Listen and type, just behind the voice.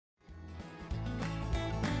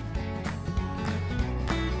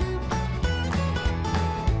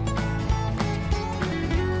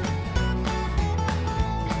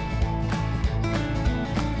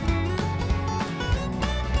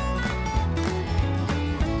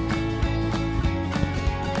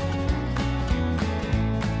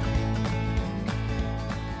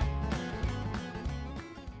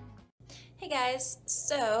guys,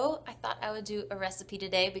 so I thought I would do a recipe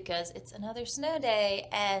today because it's another snow day,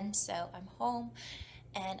 and so I'm home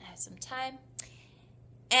and I have some time,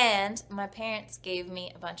 and my parents gave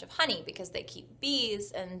me a bunch of honey because they keep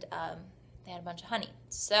bees, and they had a bunch of honey.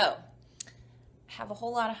 So I have a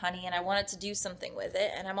whole lot of honey and I wanted to do something with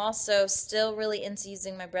it, and I'm also still really into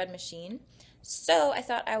using my bread machine, so I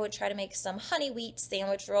thought I would try to make some honey wheat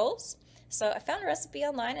sandwich rolls. So I found a recipe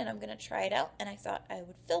online and I'm going to try it out, and I thought I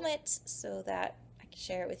would film it so that I can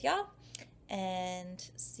share it with y'all and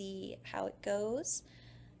see how it goes.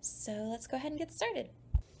 So let's go ahead and get started.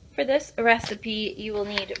 For this recipe you will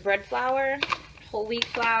need bread flour, whole wheat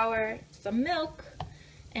flour, some milk,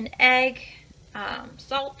 an egg,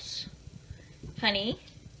 salt, honey,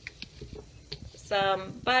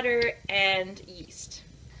 some butter, and yeast.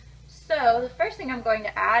 So the first thing I'm going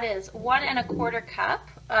to add is 1 1/4 cup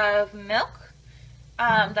of milk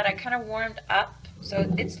that I kind of warmed up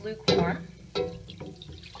so it's lukewarm.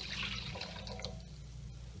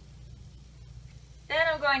 Then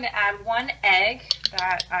I'm going to add 1 egg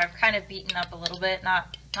that I've kind of beaten up a little bit,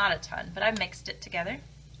 not a ton, but I've mixed it together.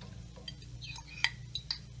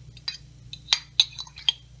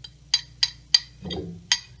 Then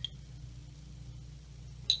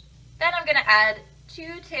I'm going to add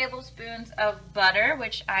 2 tablespoons of butter,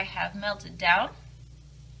 which I have melted down.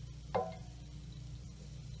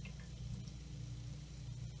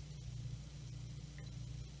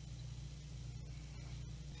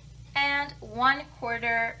 And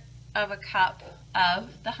 1/4 of a cup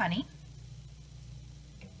of the honey.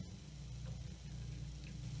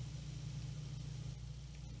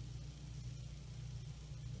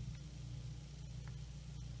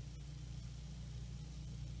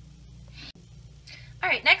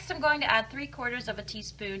 Alright, next I'm going to add 3/4 of a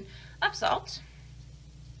teaspoon of salt.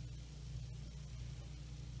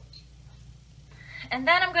 And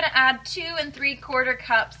then I'm going to add 2 3/4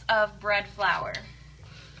 cups of bread flour.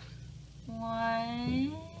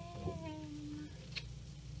 1,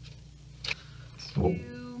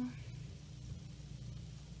 2,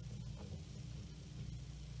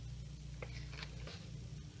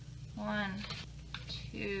 1,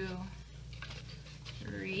 2,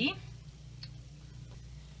 3.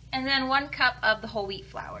 And then 1 cup of the whole wheat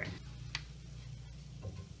flour.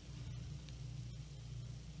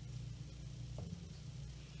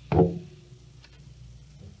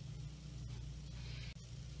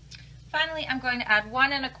 Finally, I'm going to add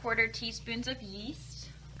 1 1/4 teaspoons of yeast.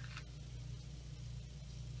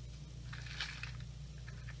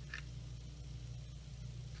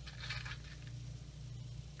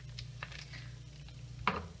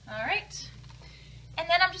 Alright. And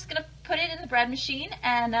then I'm just going to put it in the bread machine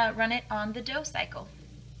and run it on the dough cycle.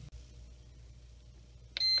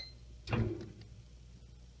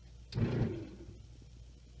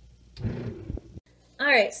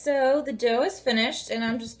 Alright, so the dough is finished and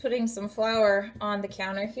I'm just putting some flour on the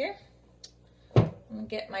counter here. I'm going to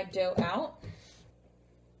get my dough out.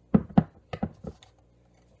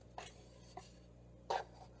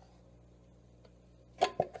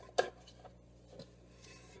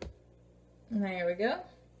 There we go.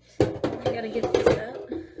 I gotta get this out.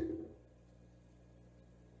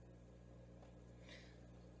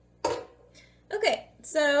 Okay,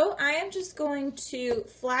 so I am just going to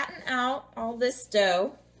flatten out all this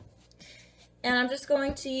dough, and I'm just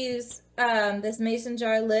going to use this mason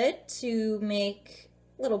jar lid to make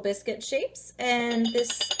little biscuit shapes, and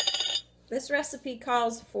this recipe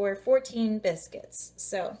calls for 14 biscuits,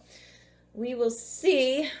 so we will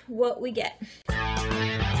see what we get.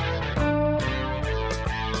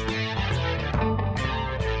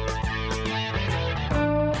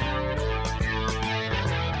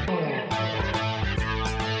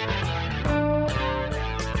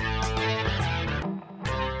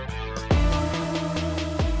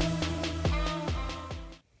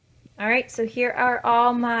 Alright, so here are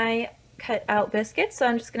all my cut out biscuits, so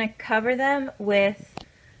I'm just going to cover them with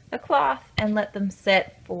a cloth and let them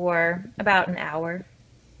sit for about an hour.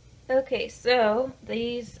 Okay, so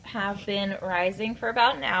these have been rising for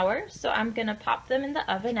about an hour, so I'm going to pop them in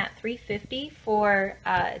the oven at 350 for,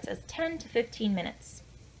 it says 10 to 15 minutes.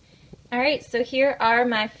 Alright, so here are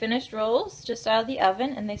my finished rolls just out of the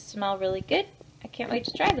oven, and they smell really good. I can't wait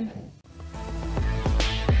to try them.